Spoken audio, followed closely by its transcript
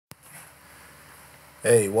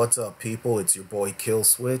Hey, what's up, people? It's your boy Kill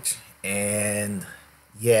Switch, and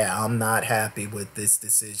yeah, I'm not happy with this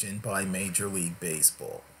decision by Major League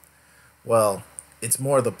Baseball. Well, it's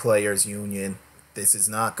more the players' union. This has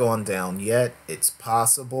not gone down yet. It's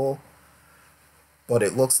possible, but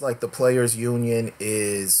it looks like the players' union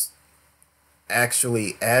is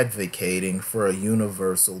actually advocating for a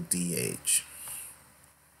universal DH.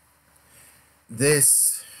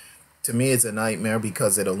 This, to me, is a nightmare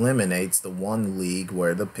because it eliminates the one league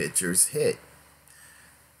where the pitchers hit.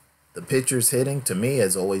 The pitcher's hitting to me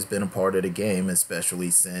has always been a part of the game, especially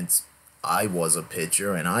since I was a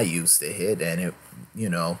pitcher and I used to hit. And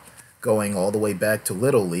going all the way back to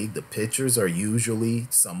Little League, the pitchers are usually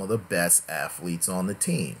some of the best athletes on the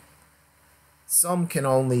team. Some can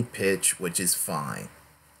only pitch, which is fine.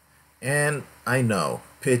 And I know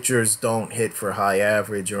pitchers don't hit for high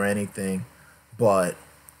average or anything, but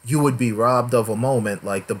you would be robbed of a moment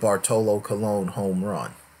like the Bartolo Colon home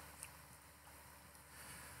run.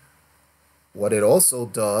 What it also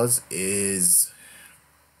does is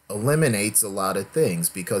eliminates a lot of things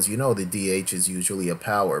because the DH is usually a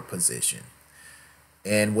power position.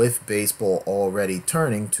 And with baseball already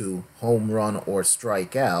turning to home run or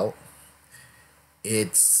strikeout,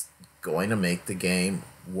 it's going to make the game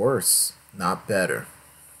worse, not better.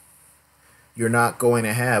 You're not going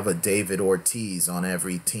to have a David Ortiz on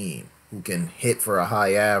every team who can hit for a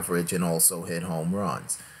high average and also hit home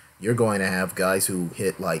runs. You're going to have guys who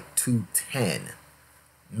hit like 210.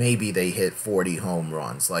 Maybe they hit 40 home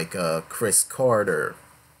runs, like Chris Carter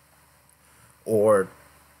or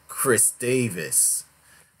Chris Davis.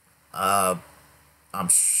 I'm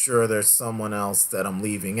sure there's someone else that I'm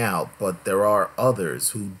leaving out, but there are others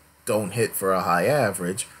who don't hit for a high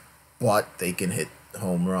average, but they can hit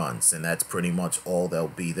home runs, and that's pretty much all they'll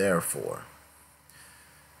be there for.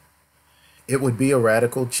 It would be a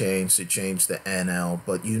radical change to change the NL,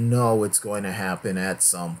 but it's going to happen at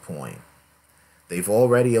some point. They've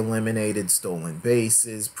already eliminated stolen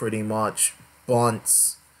bases, pretty much,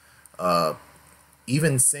 bunts, uh,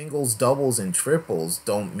 even singles, doubles, and triples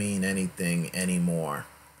don't mean anything anymore.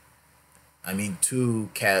 I mean, to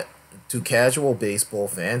casual baseball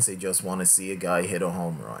fans, they just want to see a guy hit a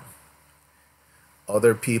home run.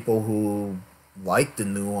 Other people who like the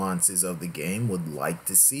nuances of the game would like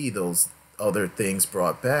to see those other things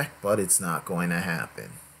brought back, but it's not going to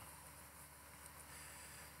happen.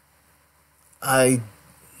 I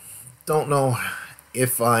don't know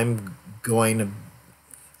if I'm going to.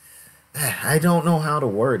 I don't know how to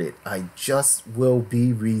word it. I just will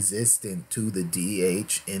be resistant to the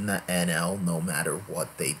DH in the NL no matter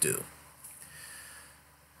what they do.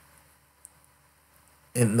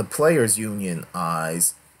 In the players' union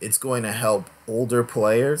eyes, it's going to help older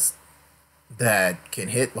players that can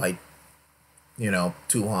hit like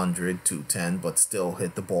 200, 210, but still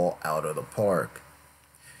hit the ball out of the park.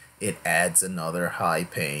 It adds another high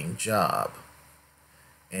paying job.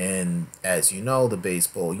 And as you know, the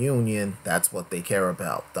baseball union, that's what they care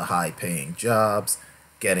about, the high paying jobs,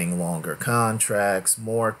 getting longer contracts,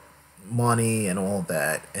 more money, and all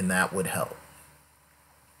that, and that would help.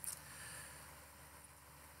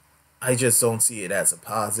 I just don't see it as a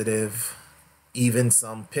positive. Even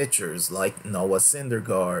some pitchers like Noah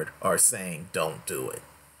Syndergaard are saying don't do it.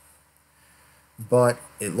 But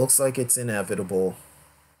it looks like it's inevitable.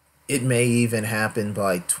 It may even happen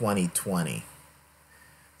by 2020.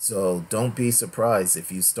 So don't be surprised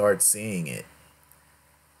if you start seeing it.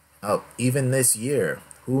 Even this year,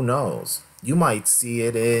 who knows? You might see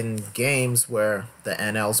it in games where the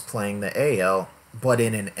NL's playing the AL, but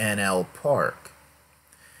in an NL park.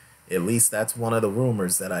 At least that's one of the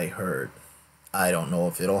rumors that I heard. I don't know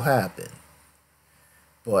if it'll happen.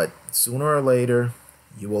 But sooner or later,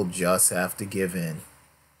 you will just have to give in.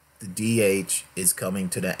 The DH is coming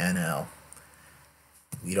to the NL.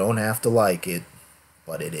 We don't have to like it,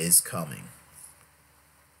 but it is coming.